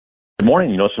Good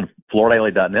morning. You listen to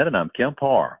FloorDaily.net, and I'm Kim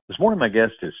Parr. This morning, my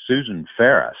guest is Susan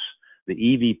Farris, the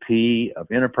EVP of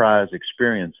Enterprise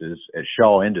Experiences at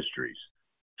Shaw Industries.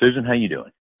 Susan, how you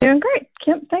doing? Doing great.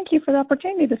 Kim, thank you for the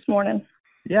opportunity this morning.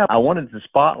 Yeah, I wanted to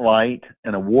spotlight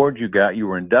an award you got. You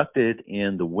were inducted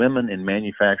in the Women in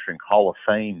Manufacturing Hall of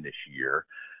Fame this year.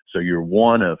 So you're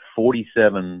one of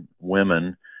 47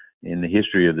 women in the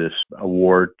history of this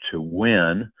award to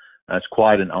win. That's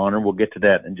quite an honor. We'll get to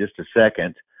that in just a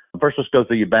second. First, let's go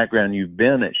through your background. You've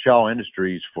been at Shaw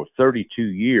Industries for 32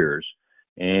 years,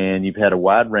 and you've had a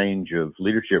wide range of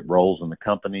leadership roles in the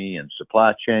company in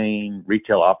supply chain,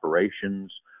 retail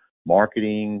operations,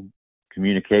 marketing,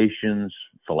 communications,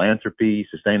 philanthropy,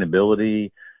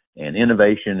 sustainability, and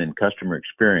innovation and customer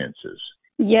experiences.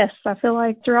 Yes, I feel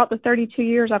like throughout the 32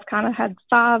 years, I've kind of had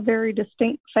 5 very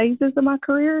distinct phases of my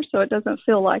career, so it doesn't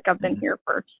feel like I've been here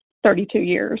for 32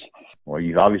 years. Well,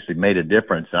 you've obviously made a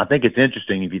difference. And I think it's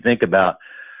interesting if you think about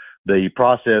the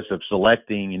process of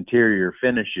selecting interior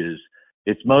finishes,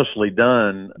 it's mostly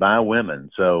done by women.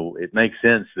 So it makes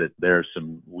sense that there's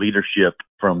some leadership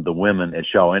from the women at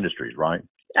Shaw Industries, right?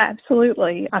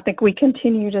 Absolutely. I think we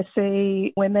continue to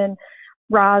see women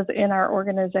rise in our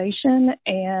organization,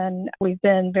 and we've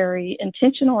been very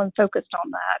intentional and focused on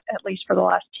that, at least for the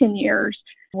last 10 years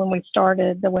when we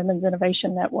started the Women's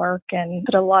Innovation Network, and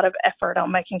put a lot of effort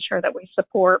on making sure that we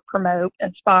support, promote,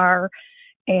 inspire,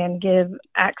 and give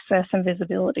access and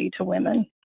visibility to women.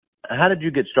 How did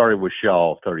you get started with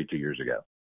Shaw 32 years ago?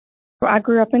 I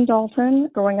grew up in Dalton.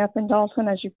 Growing up in Dalton,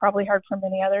 as you've probably heard from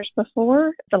many others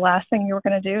before, the last thing you were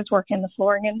going to do is work in the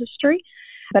flooring industry.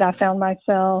 But I found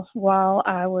myself while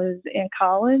I was in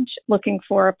college looking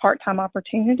for a part-time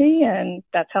opportunity, and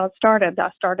that's how it started. I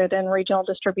started in regional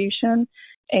distribution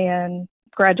and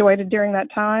graduated during that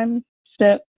time,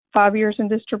 spent 5 years in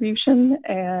distribution,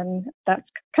 and that's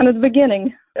kind of the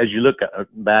beginning. As you look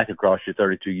back across your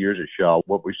 32 years at Shaw,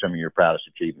 what were some of your proudest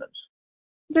achievements?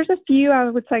 There's a few, I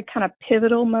would say, kind of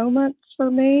pivotal moments for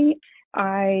me.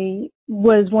 I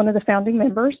was one of the founding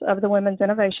members of the Women's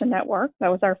Innovation Network. That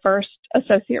was our first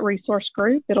associate resource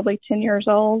group. It'll be 10 years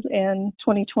old in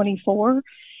 2024.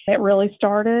 It really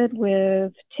started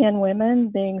with 10 women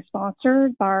being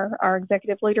sponsored by our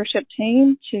executive leadership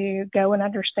team to go and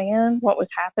understand what was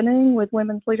happening with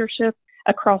women's leadership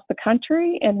across the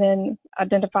country, and then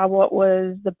identify what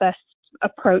was the best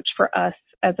approach for us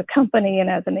as a company and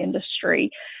as an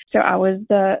industry. So I was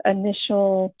the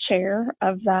initial chair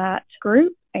of that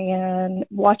group, and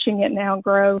watching it now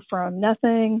grow from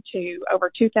nothing to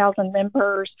over 2,000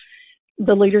 members.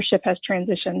 The leadership has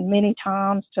transitioned many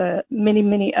times to many,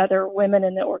 many other women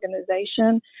in the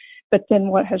organization. But then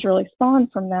what has really spawned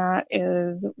from that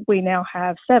is we now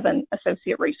have 7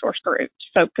 associate resource groups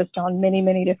focused on many,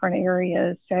 many different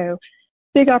areas. So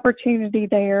big opportunity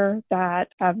there that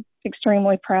I'm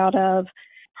extremely proud of.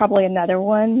 Probably another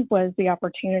one was the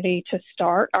opportunity to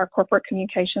start our corporate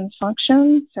communications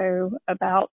function. So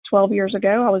about 12 years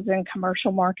ago, I was in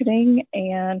commercial marketing,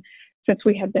 and since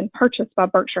we had been purchased by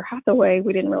Berkshire Hathaway,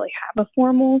 we didn't really have a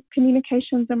formal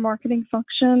communications and marketing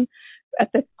function at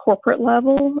the corporate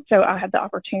level. So I had the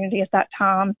opportunity at that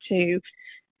time to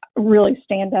really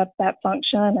stand up that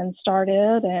function and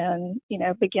started and,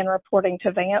 begin reporting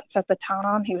to Vance at the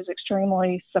time. He was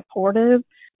extremely supportive,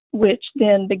 which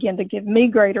then began to give me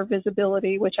greater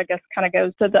visibility, which I guess kind of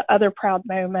goes to the other proud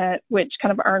moment, which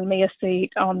kind of earned me a seat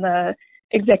on the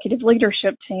executive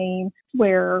leadership team,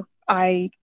 where I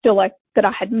feel like that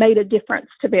I had made a difference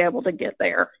to be able to get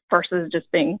there versus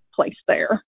just being placed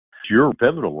there. It's your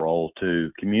pivotal role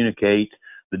to communicate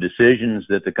the decisions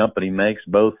that the company makes,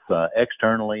 both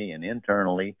externally and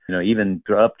internally, even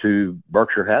up to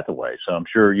Berkshire Hathaway. So I'm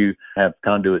sure you have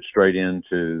conduit straight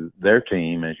into their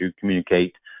team as you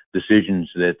communicate decisions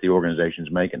that the organization's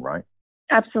making, right?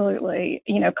 Absolutely.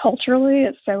 Culturally,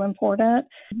 it's so important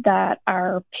that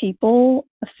our people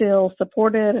feel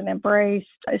supported and embraced,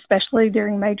 especially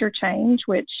during major change,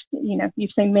 which,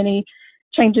 you've seen many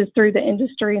changes through the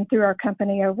industry and through our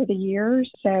company over the years.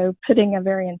 So putting a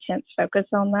very intense focus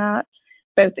on that,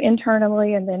 both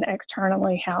internally and then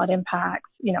externally, how it impacts,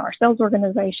 our sales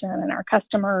organization and our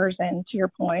customers, and to your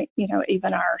point,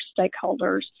 even our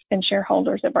stakeholders and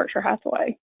shareholders at Berkshire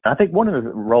Hathaway. I think one of the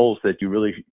roles that you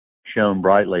really shone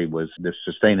brightly was the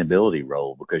sustainability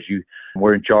role, because you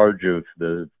were in charge of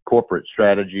the corporate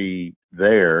strategy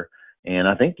there. And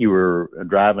I think you were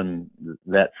driving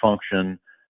that function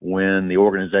when the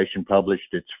organization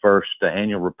published its first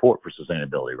annual report for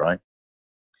sustainability, right?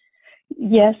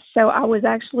 Yes, so I was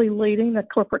actually leading the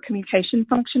corporate communication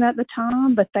function at the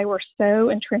time, but they were so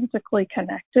intrinsically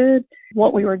connected.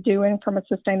 What we were doing from a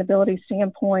sustainability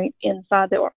standpoint inside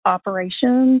the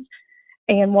operations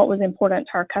and what was important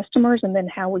to our customers and then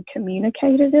how we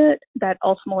communicated it, that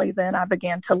ultimately then I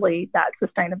began to lead that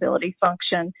sustainability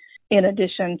function in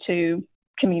addition to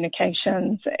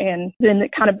communications. And then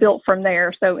it kind of built from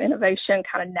there. So innovation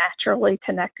kind of naturally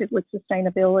connected with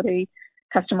sustainability,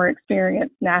 customer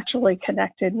experience naturally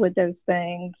connected with those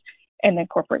things, and then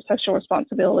corporate social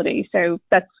responsibility. So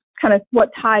that's kind of what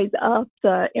ties up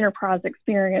the enterprise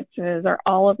experiences are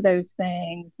all of those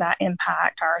things that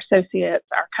impact our associates,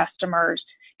 our customers,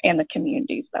 and the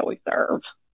communities that we serve.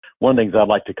 One of the things I'd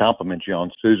like to compliment you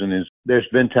on, Susan, is there's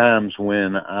been times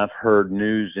when I've heard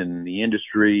news in the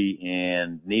industry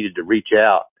and needed to reach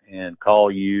out and call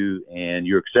you, and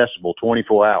you're accessible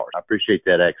 24 hours. I appreciate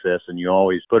that access, and you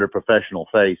always put a professional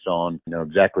face on,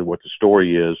 exactly what the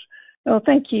story is. Well,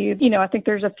 thank you. I think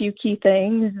there's a few key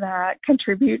things that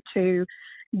contribute to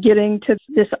getting to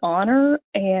this honor.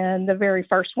 And the very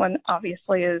first one,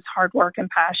 obviously, is hard work and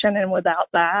passion. And without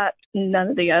that, none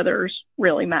of the others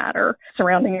really matter.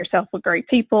 Surrounding yourself with great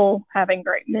people, having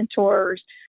great mentors,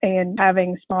 and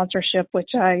having sponsorship,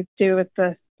 which I do at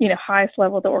the highest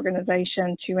level of the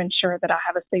organization to ensure that I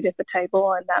have a seat at the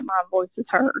table and that my voice is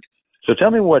heard. So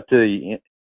tell me what the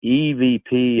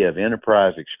EVP of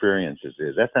Enterprise Experiences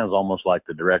is. That sounds almost like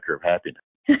the Director of Happiness.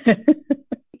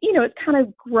 It's kind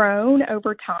of grown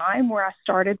over time where I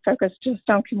started focused just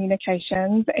on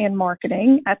communications and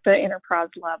marketing at the enterprise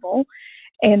level.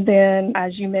 And then,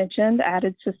 as you mentioned,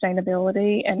 added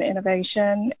sustainability and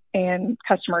innovation and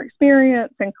customer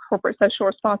experience and corporate social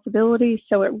responsibility.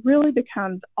 So it really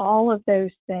becomes all of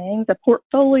those things, a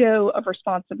portfolio of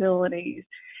responsibilities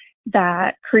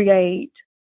that create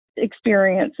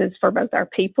experiences for both our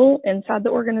people inside the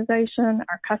organization,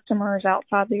 our customers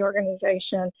outside the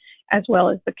organization, as well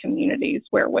as the communities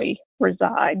where we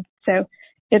reside. So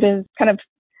it has kind of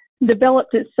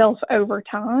developed itself over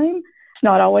time. It's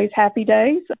not always happy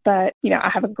days, but, I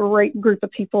have a great group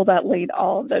of people that lead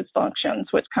all of those functions,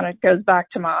 which kind of goes back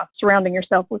to my surrounding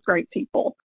yourself with great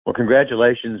people. Well,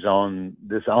 congratulations on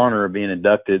this honor of being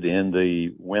inducted in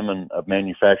the Women of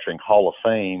Manufacturing Hall of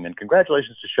Fame. And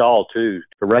congratulations to Shaw, too,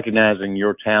 for recognizing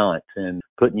your talent and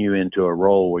putting you into a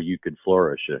role where you could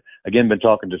flourish. Again, been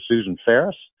talking to Susan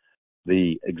Farris,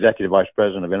 the Executive Vice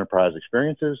President of Enterprise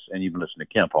Experiences, and you've been listening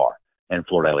to Kemp Harr and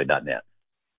FloorDaily.net.